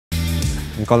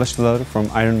I'm Kalash Tuladhar from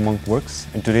Iron Monk Works,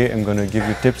 and today I'm going to give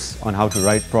you tips on how to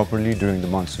ride properly during the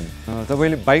monsoon.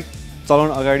 तपाईले bike चलाउन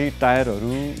अगाडि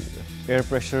टायरहरु, air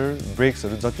pressure,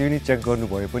 ब्रेक्सहरु जति पनि check गर्नु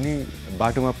भए पनि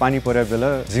बाटोमा पानी परे बेला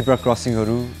जिब्रा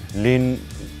क्रसिङहरु,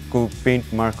 लेनको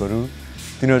पेन्ट मार्कहरु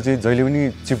तिनीहरु चाहिँ जहिले पनि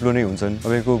चिप्लो नै हुन्छन्।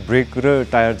 तपाईको ब्रेक र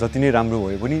टायर जति नै राम्रो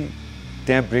भए पनि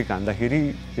त्यहाँ ब्रेक हान्दाखेरि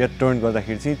या टर्न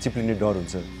गर्दाखेरि चाहिँ चिप्लिने डर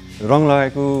हुन्छ। रङ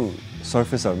लगाएको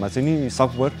सर्फेसहरुमा चाहिँ नि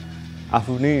सकभर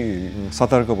आफू नै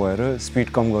सतर्क भएर स्पिड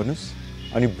कम गर्नुस्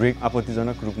अनि ब्रेक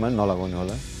आपत्तिजनक रूपमा नलगाउनु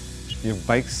होला। Your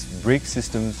bike's brake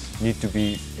systems need to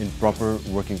be in proper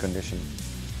working condition.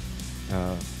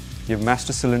 Your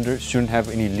master cylinder shouldn't have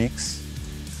any leaks.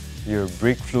 Your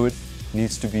brake fluid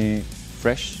needs to be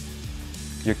fresh.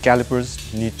 Your calipers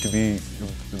need to be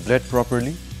bled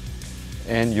properly,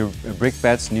 and your brake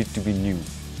pads need to be new.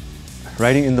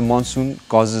 Riding in the monsoon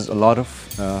causes a lot of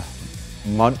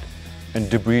mud and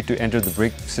debris to enter the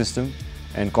brake system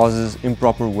and causes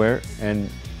improper wear and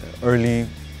early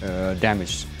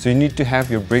damage. So you need to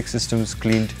have your brake systems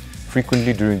cleaned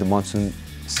frequently during the monsoon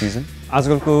season.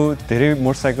 आजकलको धेरै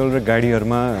motorcycle र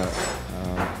गाडीहरुमा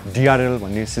DRL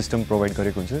भन्ने system provide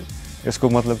गरेको हुन्छ। यसको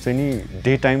मतलब चाहिँ नि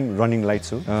डे टाइम रनिङ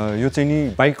लाइट्स हो। यो चाहिँ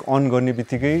नि बाइक अन गर्ने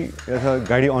बित्तिकै अथवा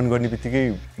गाडी अन गर्ने बित्तिकै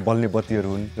बल्ने बत्तीहरु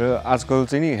हुन् र आजकल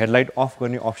चाहिँ नि हेडलाइट अफ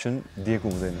गर्ने अप्सन दिएको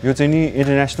हुँदैन। यो चाहिँ नि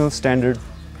इन्टरनेशनल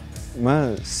स्ट्यान्डर्डमा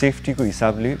सेफ्टीको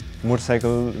हिसाबले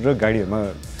मोटरसाइकल र गाडीहरुमा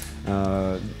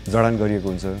जडान गरिएको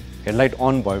हुन्छ। हेडलाइट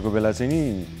अन भएको बेला चाहिँ नि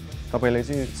तपाईलाई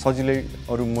चाहिँ सजिलै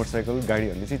अरु मोटरसाइकल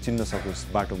गाडीहरुले चाहिँ चिन्न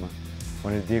सकोस् बाटोमा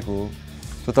भनेर दिएको हो।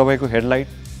 सो तपाईको हेडलाइट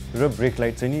र ब्रेक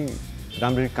लाइट चाहिँ नि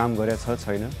राम्ररी काम गरेको छ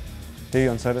छैन त्यही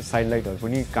अनुसार साइड लाइटहरु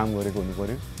पनि काम गरेको हुनु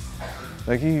पर्यो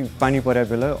ताकि पानी परे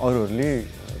बेला अरूहरुले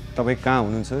तपाई कहाँ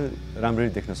हुनुहुन्छ राम्ररी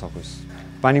देख्न सकोस्।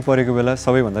 पानी परेको बेला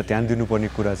सबैभन्दा ध्यान दिनुपर्ने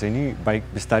कुरा चाहिँ नि बाइक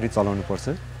बिस्तारै चलाउनु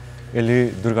पर्छ। यसले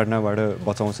दुर्घटनाबाट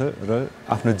बचाउँछ र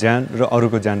आफ्नो ज्यान र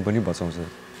अरूको ज्यान पनि बचाउँछ।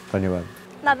 धन्यवाद।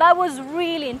 Now that was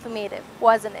really informative,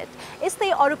 wasn't it?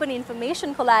 Stay open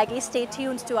information kolagi. Stay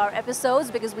tuned to our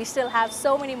episodes because we still have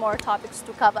so many more topics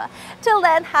to cover. Till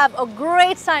then, have a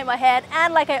great time ahead,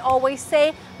 and like I always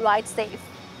say, ride safe.